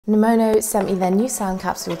Nomono sent me their new sound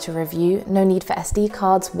capsule to review. No need for SD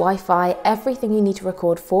cards, Wi-Fi, everything you need to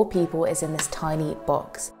record 4 people is in this tiny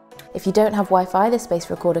box. If you don't have Wi-Fi, the space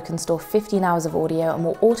recorder can store 15 hours of audio and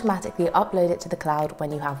will automatically upload it to the cloud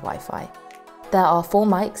when you have Wi-Fi. There are 4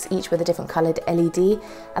 mics, each with a different coloured LED,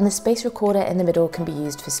 and the space recorder in the middle can be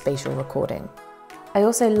used for spatial recording. I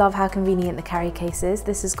also love how convenient the carry case is.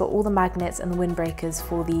 This has got all the magnets and the windbreakers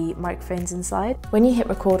for the microphones inside. When you hit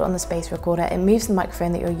record on the space recorder, it moves the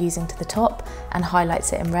microphone that you're using to the top and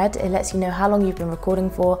highlights it in red. It lets you know how long you've been recording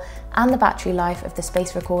for and the battery life of the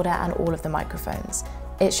space recorder and all of the microphones.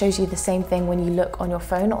 It shows you the same thing when you look on your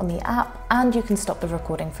phone on the app, and you can stop the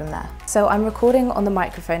recording from there. So I'm recording on the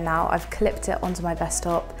microphone now. I've clipped it onto my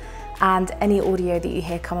desktop, and any audio that you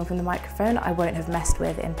hear coming from the microphone I won't have messed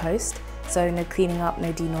with in post. So no cleaning up,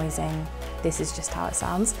 no denoising, this is just how it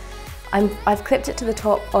sounds. I've clipped it to the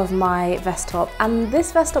top of my vest top, and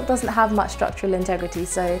this vest top doesn't have much structural integrity,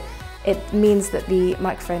 so it means that the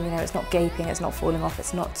microphone, it's not gaping, it's not falling off,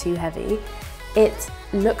 it's not too heavy. It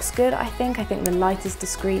looks good, I think the light is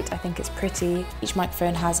discreet, I think it's pretty. Each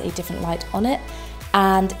microphone has a different light on it,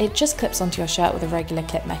 and it just clips onto your shirt with a regular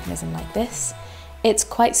clip mechanism like this. It's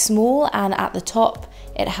quite small, and at the top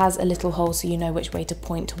it has a little hole so you know which way to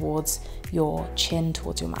point towards your chin,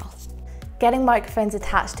 towards your mouth. Getting microphones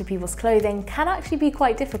attached to people's clothing can actually be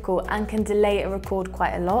quite difficult and can delay a record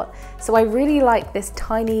quite a lot. So I really like this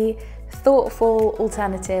tiny, thoughtful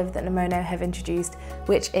alternative that Nomono have introduced,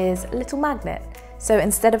 which is a little magnet. So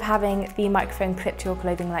instead of having the microphone clipped to your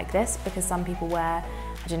clothing like this, because some people wear,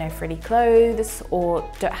 frilly clothes or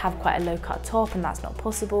don't have quite a low cut top and that's not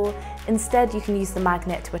possible, instead you can use the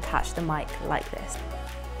magnet to attach the mic like this.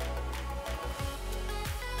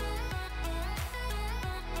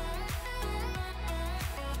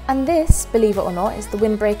 And this, believe it or not, is the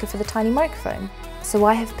windbreaker for the tiny microphone. So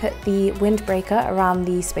I have put the windbreaker around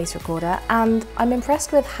the space recorder, and I'm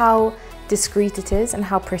impressed with how discreet it is and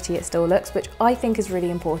how pretty it still looks, which I think is really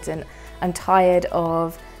important. I'm tired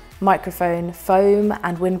of microphone foam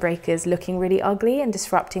and windbreakers looking really ugly and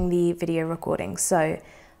disrupting the video recording, so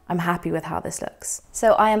I'm happy with how this looks.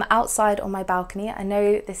 So I am outside on my balcony. I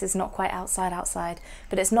know this is not quite outside,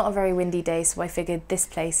 but it's not a very windy day, so I figured this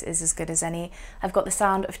place is as good as any. I've got the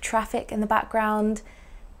sound of traffic in the background,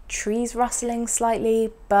 trees rustling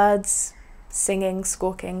slightly, birds singing,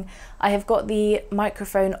 squawking. I have got the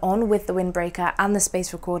microphone on with the windbreaker and the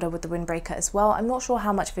space recorder with the windbreaker as well. I'm not sure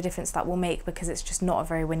how much of a difference that will make because it's just not a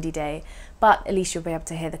very windy day, but at least you'll be able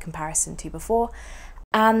to hear the comparison to before.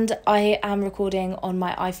 And I am recording on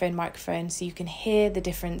my iPhone microphone, so you can hear the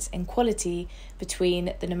difference in quality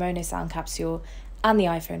between the Nomono Sound Capsule and the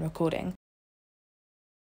iPhone recording.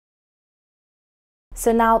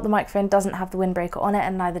 So now the microphone doesn't have the windbreaker on it,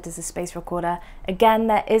 and neither does the space recorder. Again,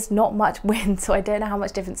 there is not much wind, so I don't know how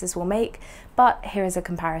much difference this will make, but here is a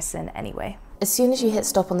comparison anyway. As soon as you hit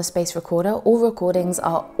stop on the space recorder, all recordings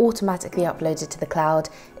are automatically uploaded to the cloud.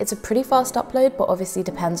 It's a pretty fast upload, but obviously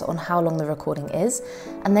depends on how long the recording is.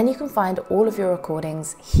 And then you can find all of your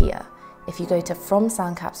recordings here. If you go to From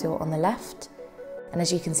Sound Capsule on the left, and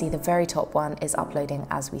as you can see, the very top one is uploading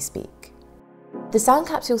as we speak. The Sound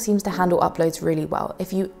Capsule seems to handle uploads really well.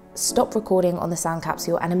 If you stop recording on the Sound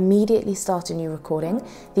Capsule and immediately start a new recording,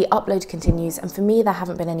 the upload continues, and for me there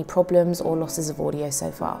haven't been any problems or losses of audio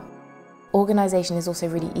so far. Organisation is also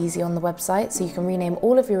really easy on the website, so you can rename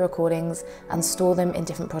all of your recordings and store them in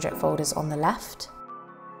different project folders on the left.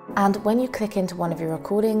 And when you click into one of your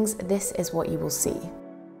recordings, this is what you will see.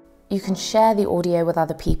 You can share the audio with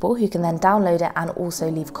other people who can then download it and also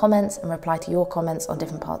leave comments and reply to your comments on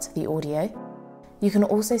different parts of the audio. You can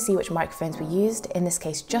also see which microphones were used, in this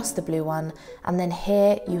case just the blue one, and then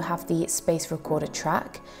here you have the space recorder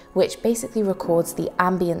track, which basically records the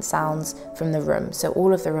ambient sounds from the room, so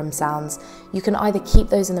all of the room sounds. You can either keep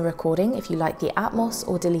those in the recording if you like the Atmos,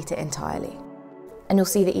 or delete it entirely. And you'll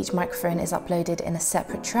see that each microphone is uploaded in a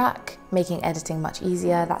separate track, making editing much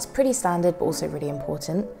easier. That's pretty standard, but also really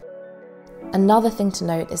important. Another thing to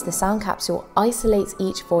note is the Sound Capsule isolates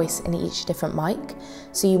each voice in each different mic,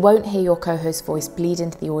 so you won't hear your co-host's voice bleed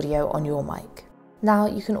into the audio on your mic. Now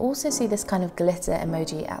you can also see this kind of glitter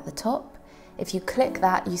emoji at the top. If you click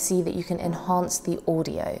that, you see that you can enhance the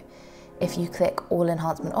audio. If you click all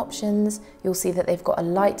enhancement options, you'll see that they've got a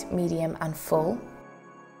light, medium and full.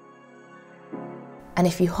 And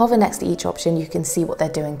if you hover next to each option, you can see what they're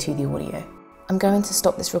doing to the audio. I'm going to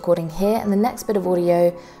stop this recording here, and the next bit of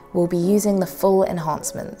audio will be using the full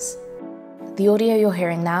enhancements. The audio you're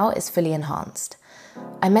hearing now is fully enhanced.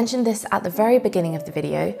 I mentioned this at the very beginning of the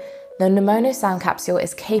video. The Nomono Sound Capsule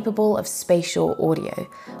is capable of spatial audio.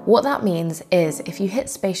 What that means is if you hit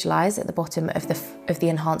spatialize at the bottom of the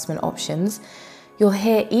enhancement options, you'll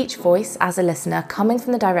hear each voice as a listener coming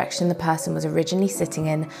from the direction the person was originally sitting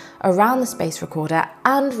in, around the space recorder,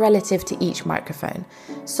 and relative to each microphone.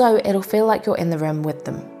 So it'll feel like you're in the room with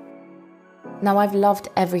them. Now, I've loved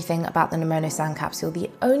everything about the Nomono Sound Capsule. The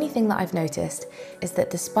only thing that I've noticed is that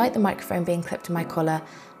despite the microphone being clipped to my collar,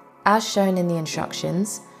 as shown in the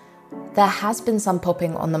instructions, there has been some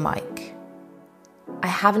popping on the mic. I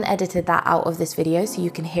haven't edited that out of this video so you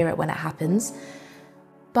can hear it when it happens,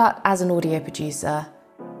 but as an audio producer,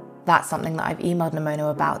 that's something that I've emailed Nomono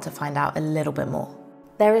about to find out a little bit more.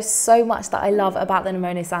 There is so much that I love about the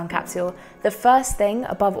Nomono Sound Capsule. The first thing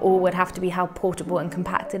above all would have to be how portable and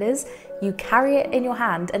compact it is. You carry it in your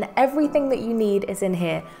hand and everything that you need is in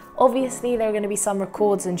here. Obviously, there are going to be some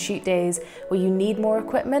records and shoot days where you need more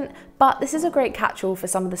equipment, but this is a great catch-all for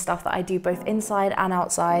some of the stuff that I do both inside and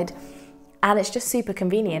outside. And it's just super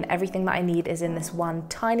convenient. Everything that I need is in this one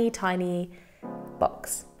tiny, tiny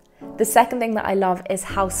box. The second thing that I love is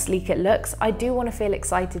how sleek it looks. I do want to feel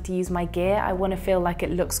excited to use my gear. I want to feel like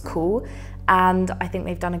it looks cool, and I think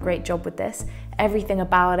they've done a great job with this. Everything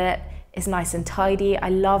about it is nice and tidy. I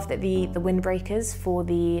love that the windbreakers for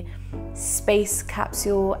the space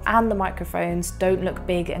capsule and the microphones don't look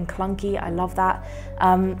big and clunky. I love that.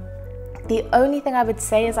 The only thing I would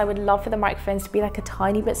say is I would love for the microphones to be like a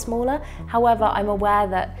tiny bit smaller. However, I'm aware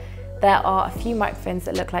that there are a few microphones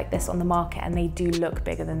that look like this on the market and they do look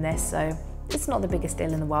bigger than this, so it's not the biggest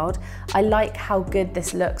deal in the world. I like how good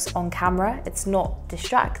this looks on camera. It's not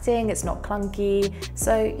distracting, it's not clunky,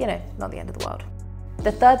 so, you know, not the end of the world.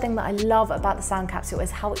 The third thing that I love about the sound capsule is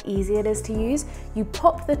how easy it is to use. You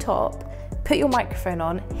pop the top, put your microphone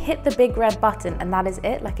on, hit the big red button, and that is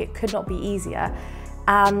it. Like, it could not be easier.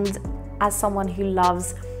 And as someone who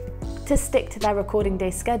loves to stick to their recording day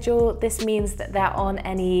schedule, this means that there aren't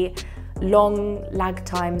any long lag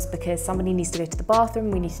times because somebody needs to go to the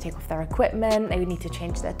bathroom, we need to take off their equipment, they would need to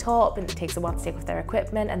change their top, and it takes a while to take off their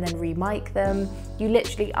equipment and then re-mic them. You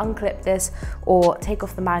literally unclip this or take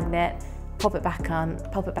off the magnet, pop it back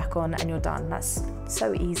on, and you're done. That's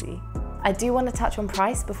so easy. I do want to touch on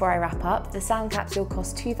price before I wrap up. The sound capsule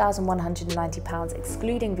costs £2,190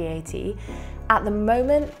 excluding VAT. At the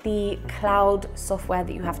moment, the cloud software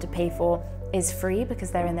that you have to pay for is free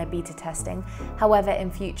because they're in their beta testing. However,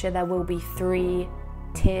 in future, there will be 3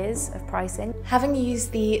 tiers of pricing. Having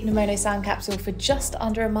used the Nomono Sound Capsule for just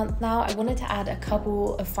under a month now, I wanted to add a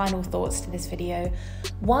couple of final thoughts to this video.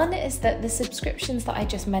 One is that the subscriptions that I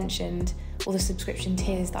just mentioned, or the subscription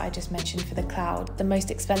tiers that I just mentioned for the cloud, the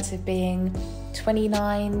most expensive being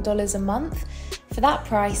 $29 a month. For that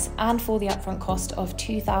price and for the upfront cost of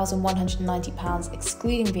 £2,190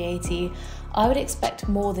 excluding VAT, I would expect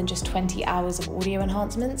more than just 20 hours of audio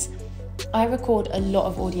enhancements. I record a lot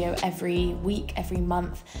of audio every week, every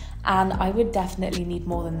month, and I would definitely need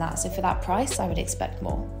more than that. So for that price, I would expect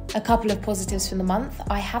more. A couple of positives from the month.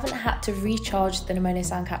 I haven't had to recharge the Nomono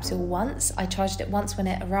Sound Capsule once. I charged it once when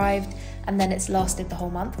it arrived, and then it's lasted the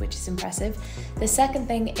whole month, which is impressive. The second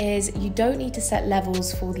thing is you don't need to set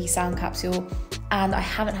levels for the sound capsule, and I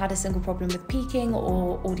haven't had a single problem with peaking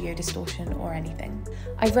or audio distortion or anything.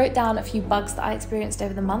 I wrote down a few bugs that I experienced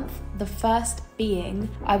over the month. The first being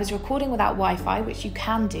I was recording without Wi-Fi, which you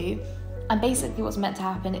can do, and basically what's meant to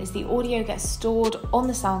happen is the audio gets stored on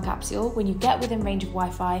the sound capsule. When you get within range of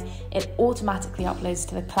Wi-Fi, it automatically uploads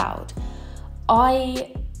to the cloud.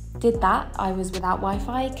 I did that. I was without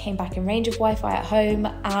Wi-Fi, came back in range of Wi-Fi at home,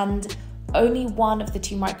 and only one of the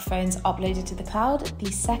 2 microphones uploaded to the cloud.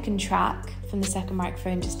 The second track from the second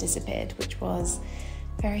microphone just disappeared, which was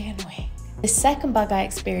very annoying. The second bug I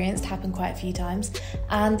experienced happened quite a few times,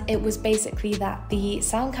 and it was basically that the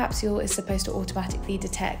sound capsule is supposed to automatically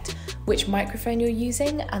detect which microphone you're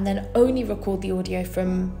using and then only record the audio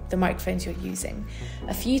from the microphones you're using.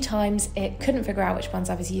 A few times it couldn't figure out which ones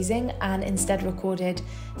I was using and instead recorded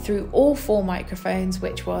through all 4 microphones,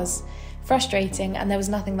 which was frustrating, and there was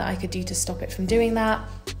nothing that I could do to stop it from doing that.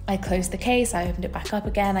 I closed the case, I opened it back up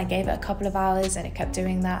again, I gave it a couple of hours and it kept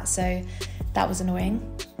doing that, so that was annoying.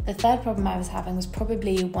 The third problem I was having was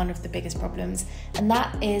probably one of the biggest problems, and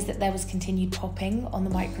that is that there was continued popping on the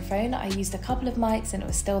microphone. I used a couple of mics and it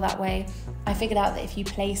was still that way. I figured out that if you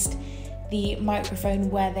placed the microphone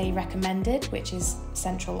where they recommended, which is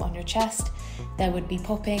central on your chest, there would be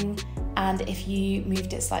popping, and if you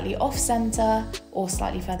moved it slightly off center or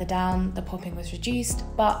slightly further down, the popping was reduced.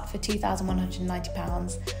 But for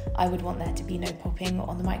 £2,190, I would want there to be no popping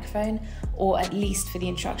on the microphone, or at least for the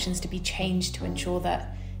instructions to be changed to ensure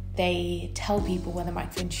that they tell people where the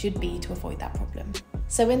microphone should be to avoid that problem.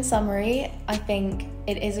 So in summary, I think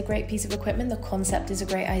it is a great piece of equipment. The concept is a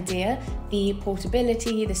great idea. The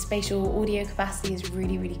portability, the spatial audio capacity is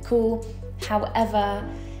really, really cool. However,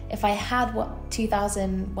 if I had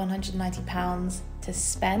 £2,190 to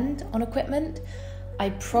spend on equipment, I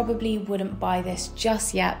probably wouldn't buy this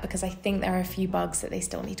just yet because I think there are a few bugs that they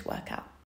still need to work out.